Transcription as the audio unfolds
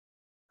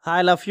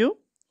Hi I love you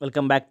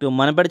welcome back to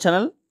Manabadi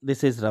channel.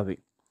 This is Ravi.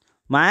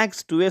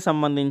 Maths 2A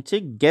సంబంధించి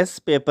guess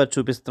paper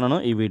చూపిస్తున్నాను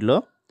ఈ వీడియోలో.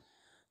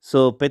 So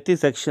ప్రతి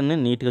సెక్షన్ని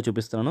నీట్గా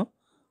చూపిస్తున్నాను.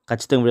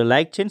 ఖచ్చితంగా వీడియో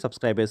లైక్ చేయండి,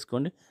 సబ్స్క్రైబ్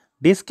చేసుకోండి.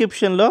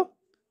 డిస్క్రిప్షన్లో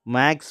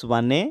maths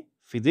 1A,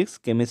 physics,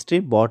 chemistry,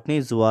 botany,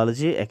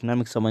 zoology,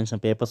 economics సంబంధించిన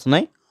పేపర్స్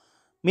ఉన్నాయి.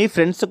 మీ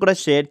ఫ్రెండ్స్ కూడా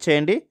షేర్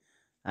చేయండి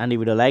అండ్ ఈ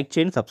వీడియో లైక్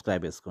చేయండి,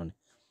 సబ్స్క్రైబ్ చేసుకోండి.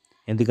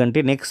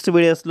 ఎందుకంటే నెక్స్ట్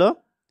వీడియోస్లో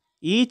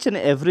each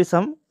and every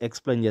some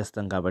explain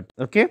చేస్తాం కాబట్టి.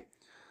 ఓకే,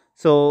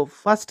 సో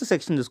ఫస్ట్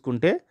సెక్షన్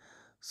చూసుకుంటే,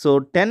 సో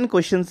 10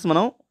 క్వశ్చన్స్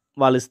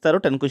వాళ్ళు ఇస్తారు.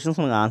 10 క్వశ్చన్స్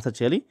మనం ఆన్సర్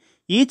చేయాలి.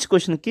 ఈచ్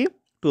క్వశ్చన్కి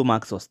 2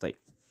 మార్క్స్ వస్తాయి.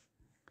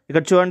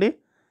 ఇక్కడ చూడండి,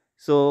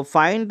 so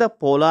find the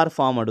polar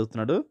form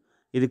అడుగుతున్నాడు.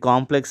 ఇది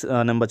కాంప్లెక్స్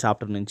నెంబర్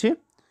చాప్టర్ నుంచి.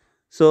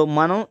 సో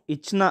మనం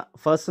ఇచ్చిన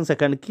ఫస్ట్ అండ్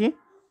సెకండ్కి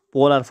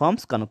పోలార్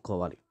ఫామ్స్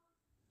కనుక్కోవాలి.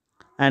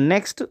 And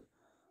next,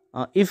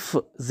 if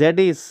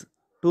Z is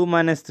 2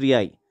 -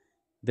 3i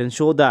then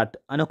show that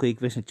అని ఒక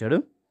ఈక్వేషన్ ఇచ్చాడు.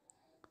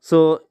 సో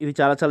ఇది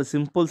చాలా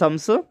సింపుల్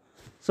సమ్స్.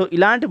 సో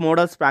ఇలాంటి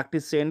మోడల్స్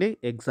ప్రాక్టీస్ చేయండి,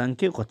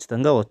 ఎగ్జామ్కి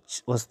ఖచ్చితంగా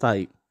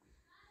వస్తాయి.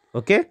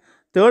 ఓకే,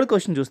 థర్డ్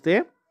క్వశ్చన్ చూస్తే,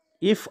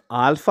 if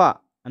alpha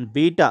and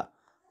beta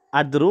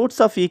at the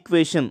roots of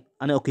equation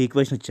అని ఒక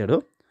ఈక్వేషన్ ఇచ్చాడు.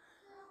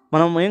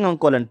 మనం ఏం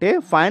కనుక్కోవాలంటే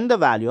find the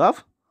value of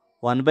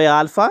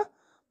 1/α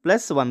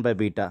 +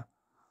 1/β.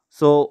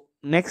 So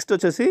next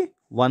వచ్చేసి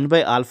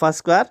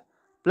 1/α²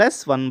 +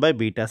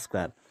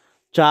 1/β².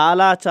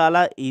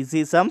 చాలా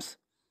ఈజీ సమ్స్.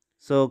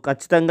 సో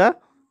ఖచ్చితంగా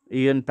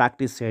ఈవెన్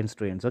ప్రాక్టీస్ చేయండి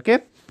students. Okay,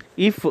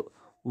 if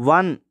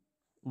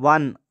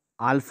 1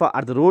 alpha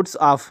are the roots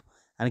of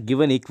and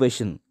given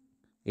equation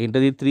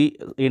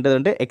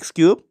ఏంటంటే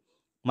x³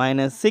 -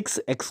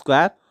 6x²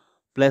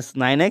 +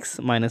 9x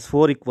 -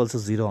 4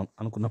 = 0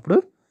 అనుకున్నప్పుడు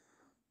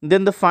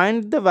then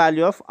find the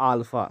value of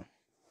alpha.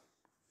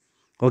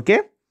 Okay,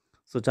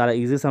 so చాలా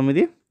easy some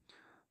ఇది.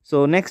 So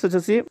next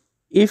వచ్చేసి,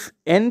 if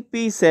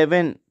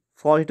NP7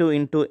 42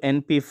 ×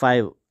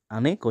 NP5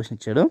 అని question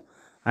ఇచ్చాడు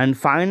and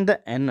find the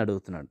n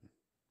అడుగుతున్నాడు.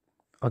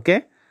 Okay,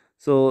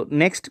 so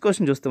next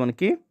question చూస్తే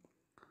మనకి,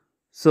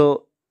 సో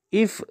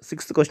ఇఫ్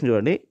సిక్స్త్ క్వశ్చన్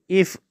చూడండి,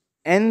 if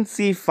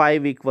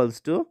NC5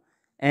 =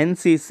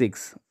 NC6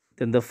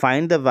 then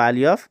find the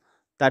value of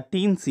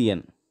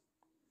 13Cn.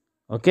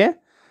 Okay,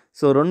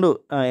 so రెండు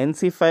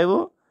NC5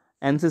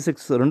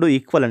 NC6 రెండు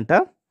equal అంట.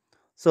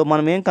 సో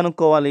మనం ఏం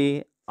కనుక్కోవాలి,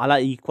 అలా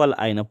ఈక్వల్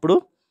అయినప్పుడు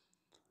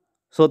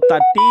సో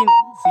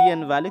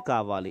 13Cn వాల్యూ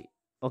కావాలి.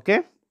 Okay,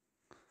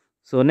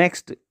 so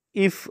next,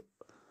 if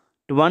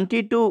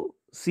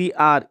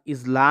 22CR is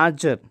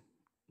larger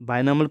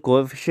binomial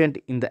coefficient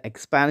in the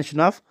expansion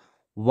of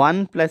 1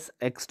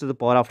 + x to the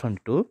power of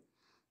 22,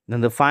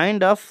 then the find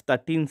of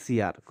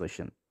 13CR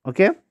question.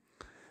 Okay,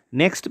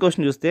 next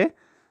question చూస్తే,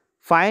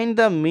 find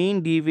the mean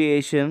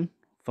deviation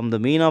from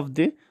the mean of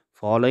the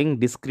following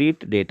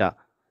discrete data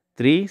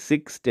 3,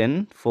 6, 10,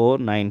 4,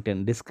 9,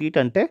 10. discrete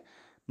అంటే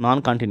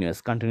non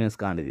continuous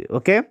కానిది.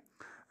 Okay,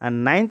 and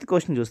ninth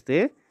question చూస్తే,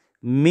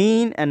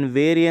 mean and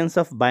variance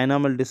of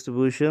binomial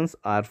distributions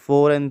are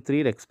 4 and 3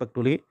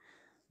 respectively,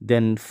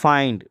 then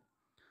find.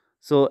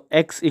 So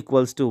x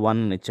 = 1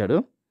 అని ఇచ్చాడు.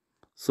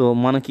 So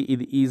మనకి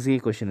ఇది easy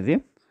question ఇది.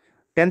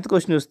 10th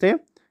question చూస్తే,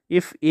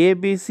 if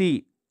ABC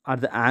are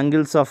the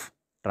angles of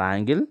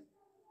triangle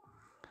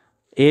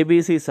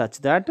ABC such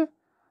that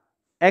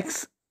x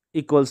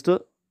 =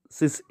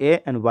 cis A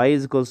and y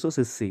 =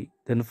 cis C,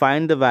 then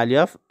find the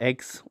value of x,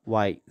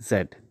 y, z.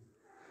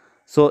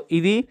 So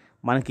ఇది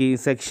మనకి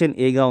section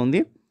ఏగా ఉంది.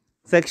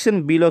 Section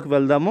బిలోకి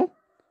వెళ్దాము.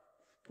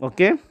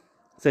 Okay,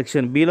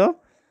 section below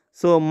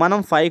so మనం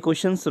 5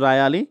 questions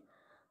రాయాలి.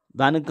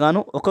 దానికి గాను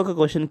ఒక్కొక్క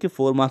క్వశ్చన్కి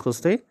 4 మార్క్స్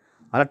వస్తాయి,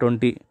 అలా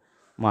 20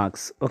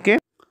 marks. Okay,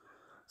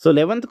 so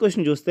 11th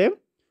question చూస్తే,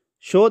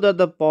 show that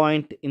the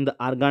point in the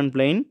organ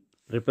plane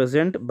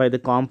represent by the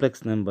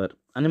complex number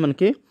అని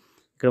మనకి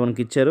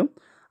ఇచ్చారు.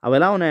 అవి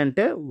ఎలా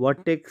ఉన్నాయంటే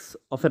వర్టెక్స్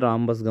ఆఫ్ ఎ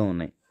రాంబస్గా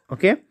ఉన్నాయి.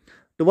 ఓకే,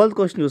 12th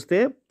క్వశ్చన్ చూస్తే,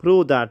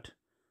 ప్రూవ్ దాట్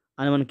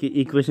అని మనకి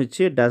ఈక్వేషన్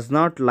ఇచ్చి does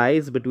not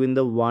lies between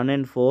the 1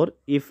 and 4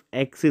 if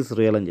x is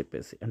real అని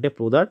చెప్పేసి, అంటే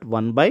prove that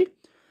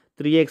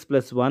 1/3x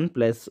 + 1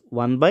 +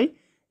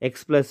 1/x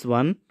 +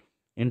 1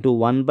 ×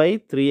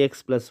 1/3x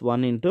 +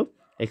 1 ×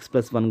 x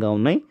 + 1గా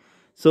ఉన్నాయి.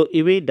 సో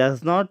ఇవి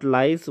does not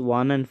lies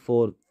 1 and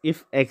 4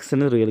 if x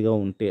అనేది రియల్గా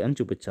ఉంటే అని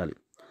చూపించాలి.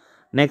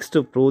 నెక్స్ట్,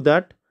 ప్రూవ్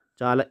దట్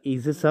చాలా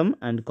ఈజీ సమ్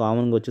అండ్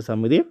కామన్గా వచ్చే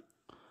సమ్ ఇది.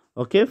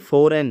 Okay,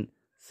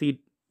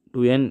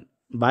 4nc2n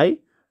 /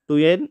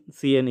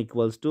 2nCn =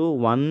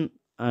 1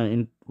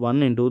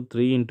 ×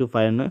 3 ×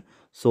 5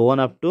 so on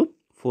up to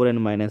 4n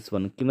 -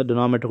 1. కింద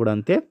డినామినేటర్ కూడా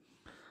అంతే.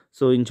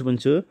 సో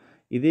ఇంచుమించు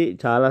ఇది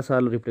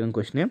చాలాసార్లు రిపీట్ అయిన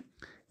క్వశ్చనే.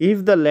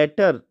 If the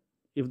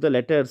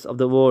letters of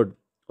the word,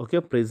 okay,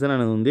 prison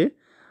అనేది ఉంది,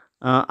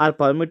 are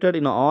permitted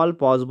in all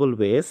possible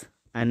ways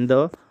and the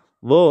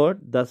word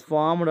thus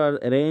formed are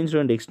arranged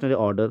in dictionary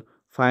order,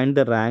 find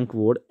the rank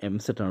word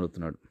EAMCET అని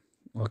అడుగుతున్నాడు.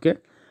 ఓకే,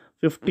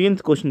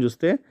 15th క్వశ్చన్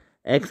చూస్తే,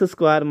 x²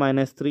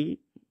 -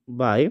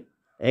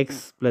 3/x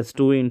 +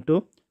 2 ×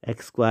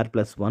 x²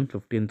 + 1.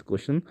 15th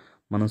question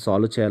మనం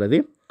solve చేయాలి అది.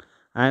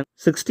 And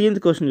 16th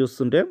question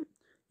చూస్తుంటే,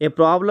 A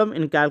problem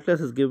in calculus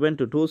is given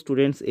to two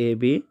students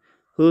AB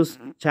whose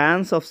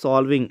chance of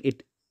solving it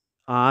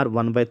are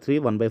 1/3,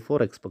 1/4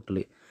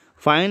 respectively.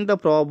 Find the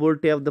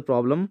probability of the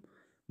problem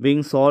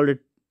being solved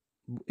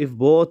if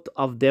both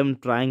of them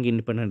trying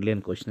independently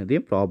అని question. ఇది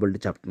probability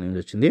chapter నుంచి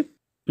వచ్చింది.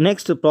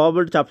 Next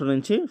probability chapter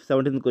నుంచి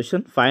 17th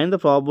question. Find the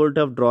probability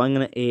of drawing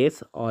an ace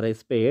are A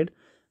spade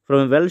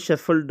from well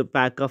షఫల్డ్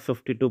pack of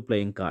 52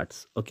 playing cards.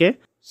 Okay,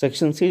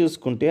 section C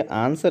చూసుకుంటే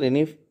answer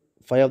any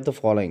 5 of the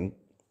following.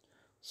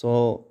 So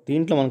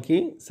దీంట్లో మనకి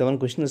 7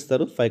 question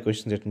ఇస్తారు, 5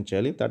 questions attend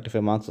చేయాలి,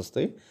 35 marks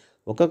వస్తాయి.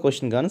 ఒక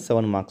question కానీ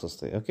 7 marks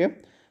వస్తాయి. Okay,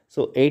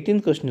 so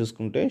 18th question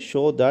చూసుకుంటే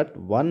show that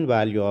one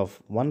value of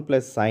 1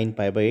 plus sine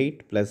pi by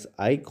 8 plus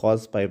I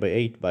cos pi by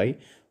 8 by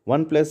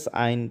 1 plus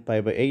sine pi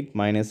by 8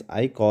 minus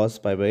I cos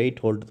pi by 8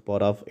 whole to the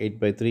power of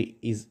 8/3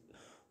 is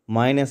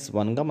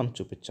 -1గా మనం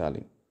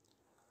చూపించాలి.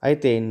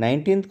 అయితే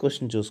 19th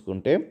question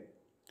చూసుకుంటే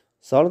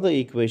solve the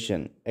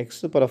equation x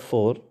to the power of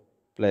 4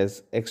 plus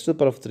x to the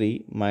power of 3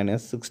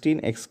 minus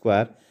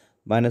 16x²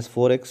 minus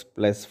 4x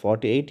plus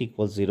 48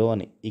 = 0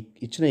 అని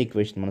ఇచ్చిన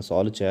equation మనం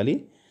solve చేయాలి.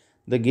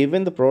 The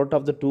given the product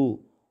of the two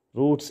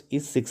roots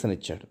is 6 అని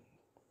ఇచ్చాడు.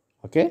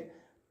 Okay,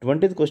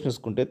 20th question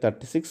చూసుకుంటే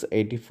 36,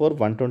 84,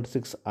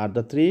 126 are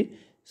the 3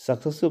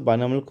 successive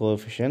binomial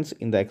coefficients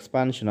in the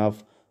expansion of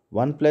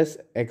 1 plus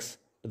x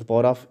to the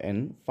power of n.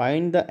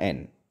 Find the n.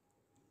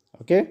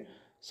 Okay,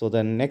 so the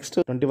next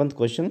 21th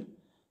question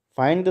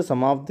find the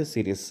sum of the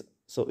series.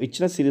 So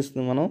ఇచ్చిన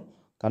సిరీస్ని మనం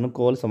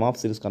కనుక్కోవాలి, some of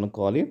series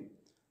కనుక్కోవాలి.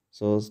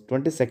 So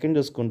 22nd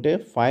చూసుకుంటే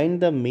find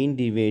the mean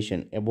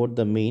deviation about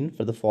the mean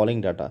for the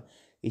following data.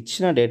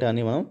 ఇచ్చిన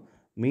డేటాని మనం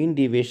mean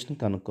deviation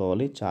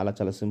కనుక్కోవాలి. చాలా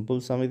చాలా సింపుల్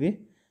సమ్ ఇది.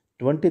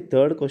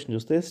 23rd క్వశ్చన్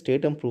చూస్తే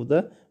state and prove the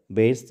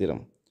base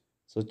theorem.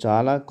 So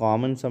చాలా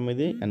కామన్ సమ్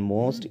ఇది అండ్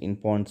మోస్ట్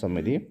ఇంపార్టెంట్ సమ్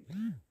ఇది.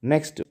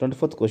 Next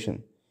 24th question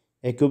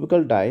A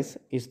cubical dice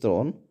is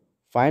throne,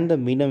 find the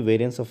mean and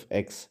variance of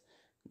X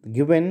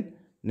given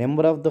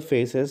number of the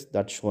faces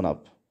that shown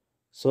up.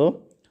 So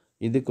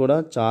ఇది కూడా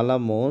చాలా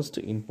most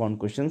important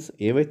questions.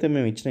 ఏవైతే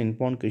మేము ఇచ్చిన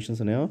important questions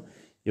ఉన్నాయో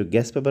ఈ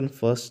guess పేపర్ని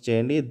ఫస్ట్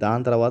చేయండి,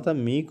 దాని తర్వాత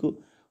మీకు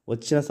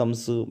వచ్చిన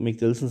సమ్స్, మీకు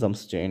తెలిసిన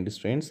సమ్స్ చేయండి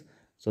స్టూడెంట్స్.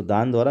 సో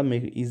దాని ద్వారా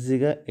మీకు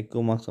ఈజీగా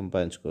ఎక్కువ మార్క్స్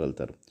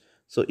సంపాదించుకోగలుగుతారు.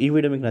 సో ఈ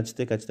వీడియో మీకు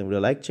నచ్చితే ఖచ్చితంగా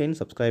వీడియో లైక్ చేయండి,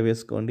 సబ్స్క్రైబ్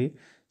చేసుకోండి.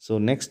 సో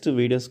నెక్స్ట్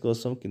వీడియోస్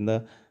కోసం కింద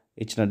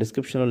ఇచ్చిన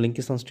డిస్క్రిప్షన్లో లింక్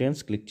ఇస్తాను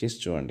స్టూడెంట్స్, క్లిక్ చేసి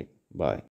చూడండి. బాయ్.